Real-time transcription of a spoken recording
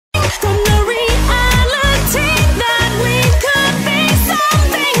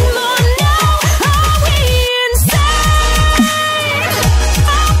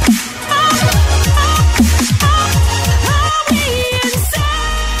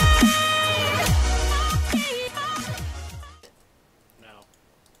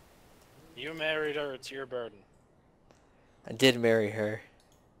to your burden. I did marry her.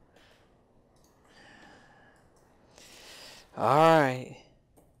 Alright.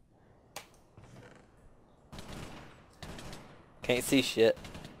 Can't see shit.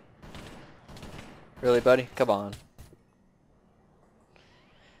 Really, buddy? Come on.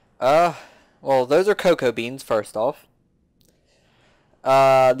 Well, those are cocoa beans, first off.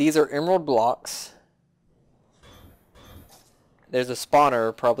 These are emerald blocks. There's a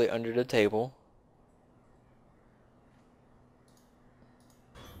spawner probably under the table.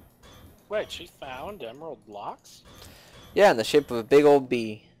 Wait, she found emerald blocks? Yeah, in the shape of a big old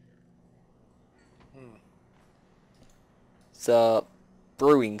bee. It's a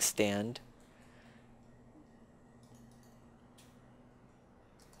brewing stand.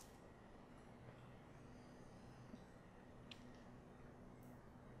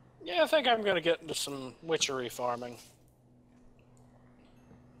 Yeah, I think I'm gonna get into some witchery farming.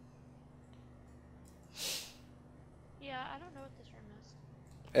 Yeah, I don't know what this room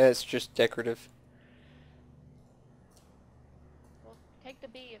is. It's just decorative. Well, take the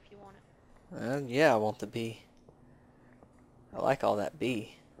bee if you want it. Yeah, I want the bee. I like all that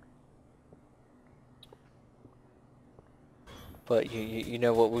bee. But you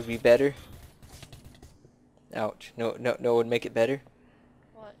know what would be better? Ouch. No would make it better?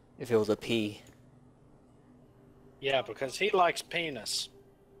 What? If it was a pea. Yeah, because he likes penis.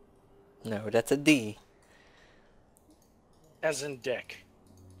 No, that's a D. As in dick.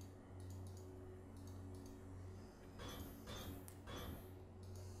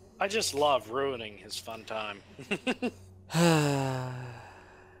 I just love ruining his fun time. And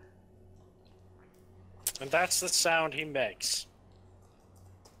that's the sound he makes.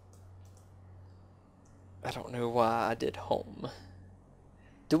 I don't know why I did home.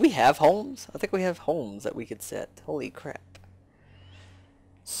 Do we have homes? I think we have homes that we could set. Holy crap.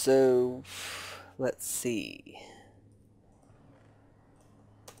 So, let's see.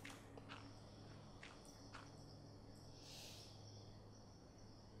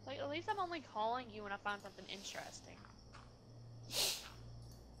 Like, at least I'm only calling you when I find something interesting.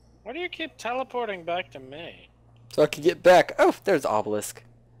 Why do you keep teleporting back to me? So I can get back. Oh, there's obelisk.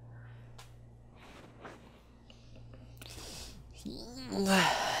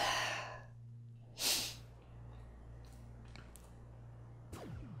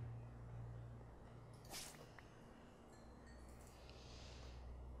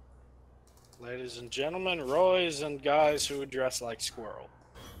 Ladies and gentlemen, Roys and guys who dress like squirrel.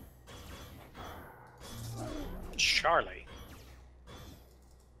 Charlie.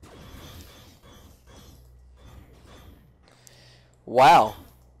 Wow.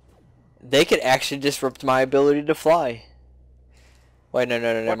 They could actually disrupt my ability to fly. Wait, no,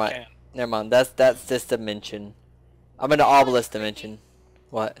 never mind. Never mind. That's this dimension. I'm in the obelisk dimension.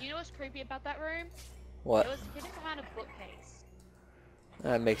 What? You know what's creepy about that room? What? It was hidden behind a bookcase.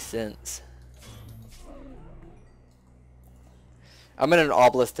 That makes sense. I'm in an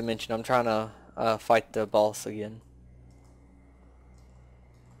obelisk dimension. I'm trying to fight the boss again.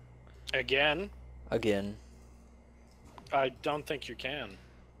 Again? Again. I don't think you can.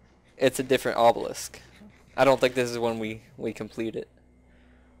 It's a different obelisk. I don't think this is when we complete it.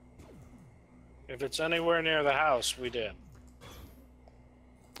 If it's anywhere near the house, we did.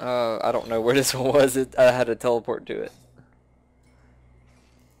 I don't know where this one was. I had to teleport to it.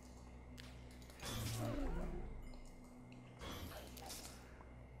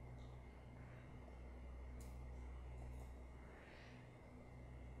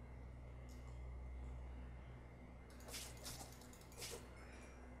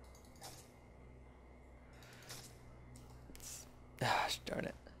 Gosh darn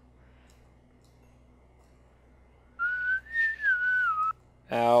it.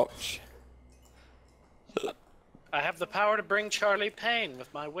 Ouch. I have the power to bring Charlie pain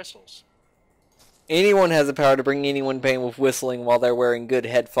with my whistles. Anyone has the power to bring anyone pain with whistling while they're wearing good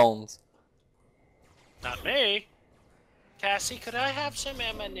headphones. Not me. Cassie, could I have some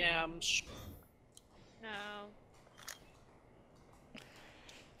M&Ms? No.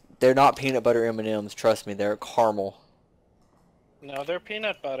 They're not peanut butter M&Ms, trust me, they're caramel. No, they're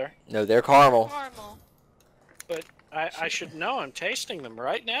peanut butter. No, they're caramel. Caramel. But I should know. I'm tasting them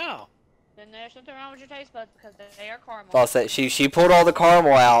right now. Then there's something wrong with your taste buds because they are caramel. I'll say she pulled all the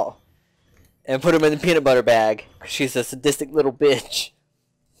caramel out and put them in the peanut butter bag. She's a sadistic little bitch.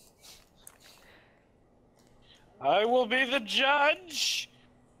 I will be the judge.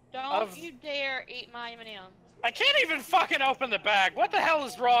 Don't you dare eat my M&Ms. I can't even fucking open the bag. What the hell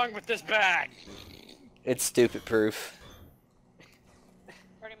is wrong with this bag? It's stupid proof.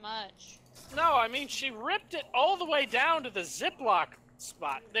 Pretty much. No, I mean she ripped it all the way down to the Ziploc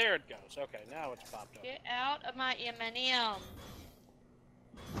spot. There it goes. Okay, now it's popped up. Get out of my M&M.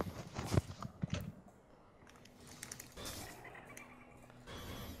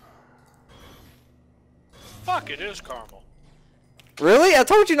 Fuck, it is caramel. Really? I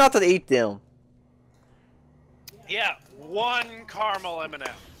told you not to eat them. Yeah, one caramel M&M.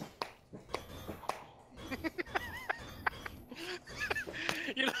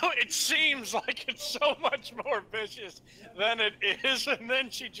 You know, it seems like it's so much more vicious than it is, and then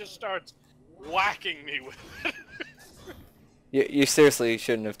she just starts whacking me with it. You seriously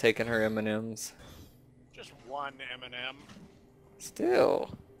shouldn't have taken her M&Ms. Just one M&M.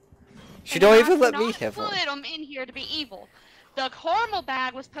 Still. She don't even let me have one. one. I put them in here to be evil. The caramel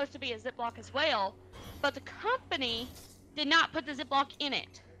bag was supposed to be a Ziploc as well, but the company did not put the Ziploc in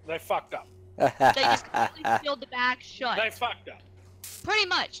it. They fucked up. They just completely sealed the bag shut. They fucked up. Pretty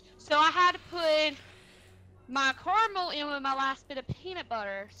much. So I had to put my caramel in with my last bit of peanut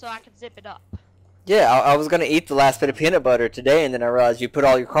butter so I could zip it up. Yeah, I was gonna eat the last bit of peanut butter today, and then I realized you put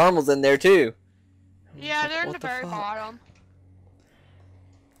all your caramels in there too. Yeah, they're in the What the very fuck? bottom.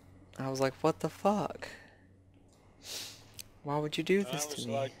 I was like, what the fuck? Why would you do I this was to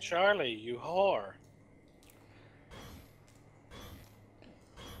me? like, Charlie, you whore.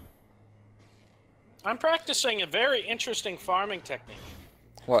 I'm practicing a very interesting farming technique.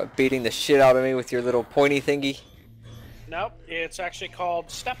 What, beating the shit out of me with your little pointy thingy? Nope, it's actually called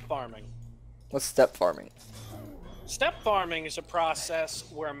step farming. What's step farming? Step farming is a process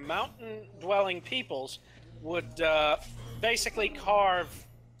where mountain-dwelling peoples would basically carve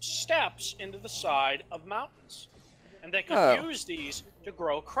steps into the side of mountains. And they could use these to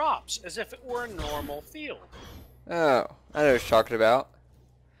grow crops as if it were a normal field. Oh, I know what you're talking about.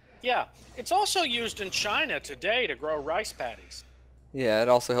 Yeah, it's also used in China today to grow rice paddies. Yeah, it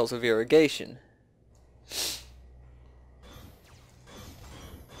also helps with irrigation.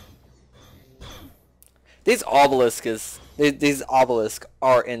 These obelisks, these obelisks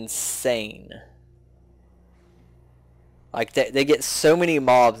are insane. Like they get so many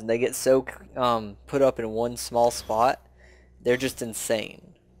mobs and they get so put up in one small spot. They're just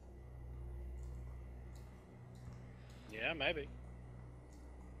insane. Yeah, maybe.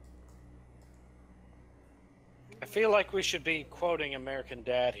 I feel like we should be quoting American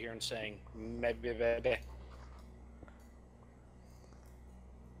Dad here and saying, maybe, baby.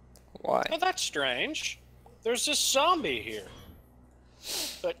 Why? Oh, that's strange. There's this zombie here.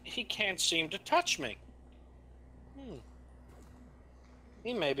 But he can't seem to touch me.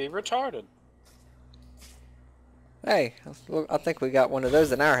 He may be retarded. Hey, I think we got one of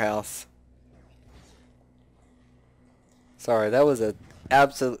those in our house. Sorry, that was an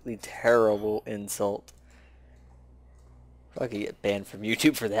absolutely terrible insult. I could get banned from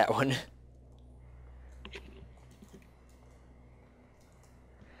YouTube for that one.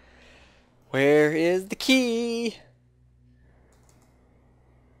 Where is the key?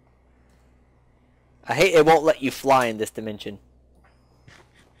 I hate it won't let you fly in this dimension.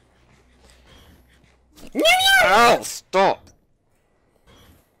 Oh, stop!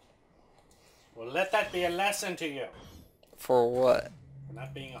 Well, let that be a lesson to you. For what? For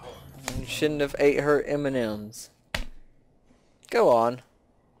not being a whore. You shouldn't have ate her M&Ms. Go on.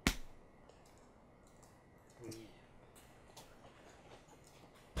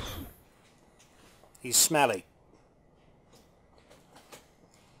 He's smelly.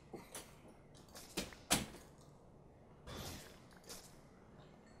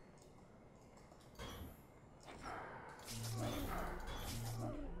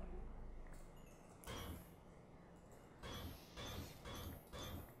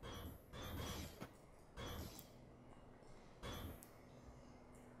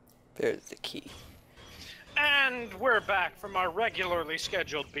 There's the key. And we're back from our regularly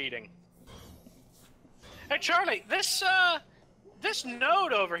scheduled beating. Hey, Charlie, this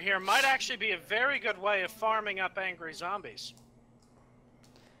node over here might actually be a very good way of farming up angry zombies.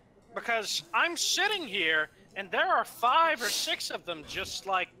 Because I'm sitting here, and there are 5 or 6 of them just,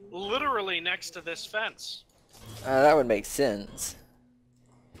 like, literally next to this fence. That would make sense.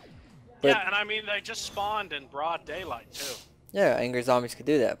 But, yeah, and I mean, they just spawned in broad daylight, too. Yeah, angry zombies could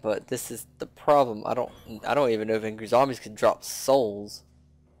do that, but this is the problem. I don't even know if angry zombies could drop souls.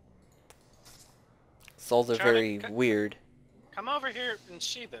 Souls are Charlie, very weird. Come over here and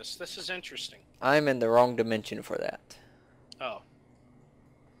see this. This is interesting. I'm in the wrong dimension for that. Oh.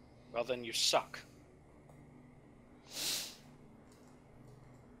 Well, then you suck.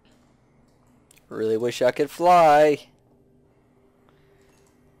 Really wish I could fly.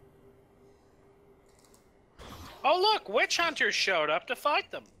 Oh, look! Witch hunters showed up to fight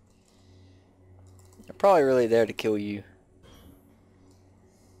them. They're probably really there to kill you.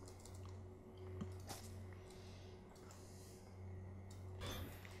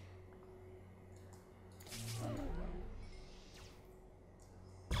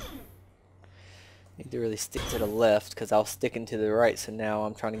 Need to really stick to the left because I was sticking to the right, so now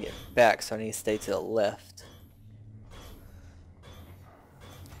I'm trying to get back, so I need to stay to the left.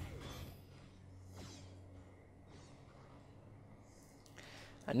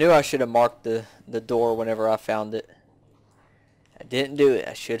 I knew I should have marked the door whenever I found it. I didn't do it.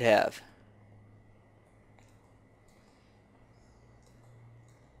 I should have.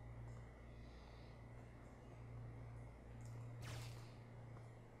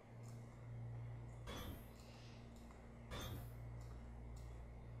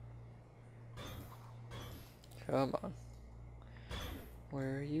 Come on.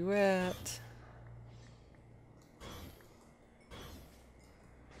 Where are you at?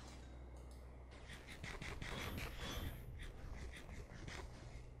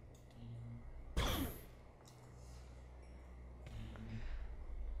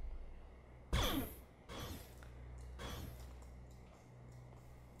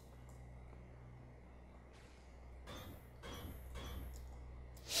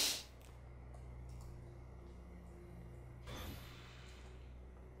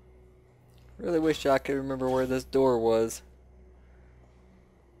 Really wish I could remember where this door was.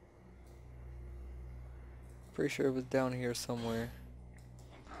 Pretty sure it was down here somewhere.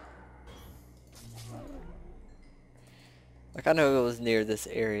 Like, I know it was near this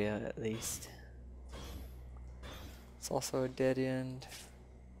area at least. It's also a dead end.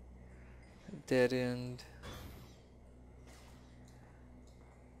 A dead end.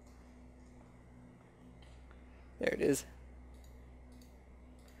 There it is.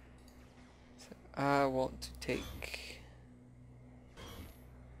 I want to take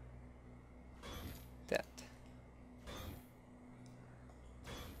that.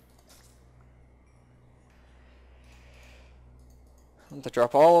 I'm going to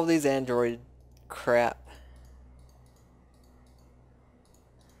drop all of these Android crap.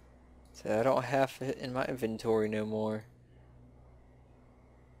 So I don't have it in my inventory no more.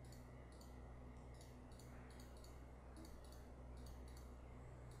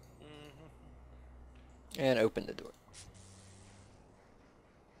 And open the door.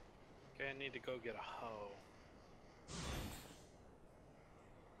 Okay, I need to go get a hoe.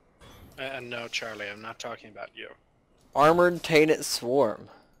 And no, Charlie, I'm not talking about you. Armored Tainted Swarm.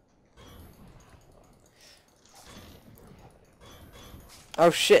 Oh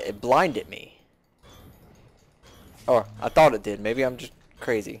shit, it blinded me. Or, I thought it did. Maybe I'm just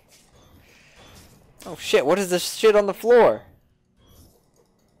crazy. Oh shit, what is this shit on the floor?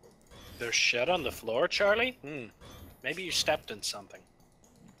 There's shit on the floor, Charlie? Maybe you stepped in something.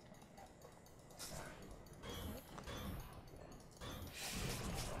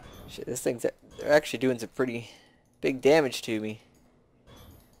 Shit, this thing's... They're actually doing some pretty big damage to me.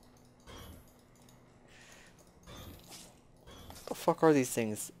 What the fuck are these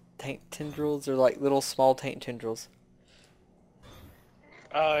things? Taint tendrils? They're like little small taint tendrils.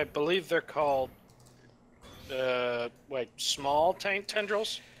 I believe they're called... wait, small taint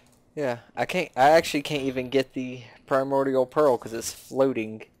tendrils? Yeah, I actually can't even get the primordial pearl because it's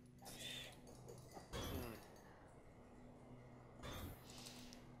floating.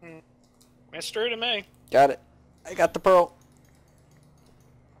 Mystery to me. Got it. I got the pearl.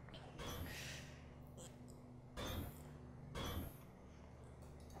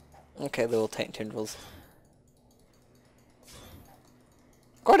 Okay, little taint tendrils.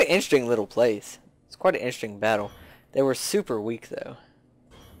 Quite an interesting little place. It's quite an interesting battle. They were super weak though.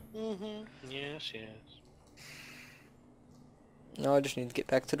 Yes, yes. No, I just need to get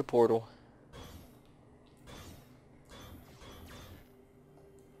back to the portal.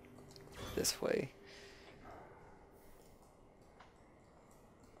 This way.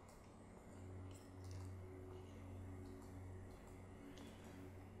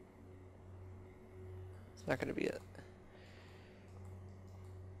 It's not gonna be it.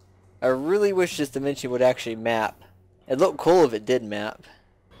 I really wish this dimension would actually map. It'd look cool if it did map.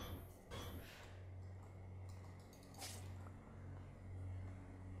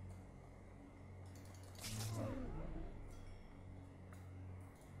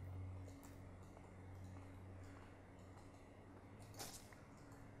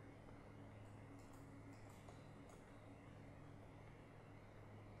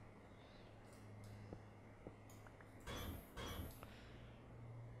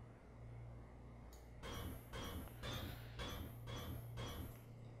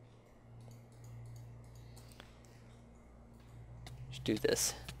 Just do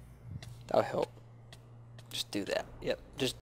this. That'll help. Just do that. Yep. Just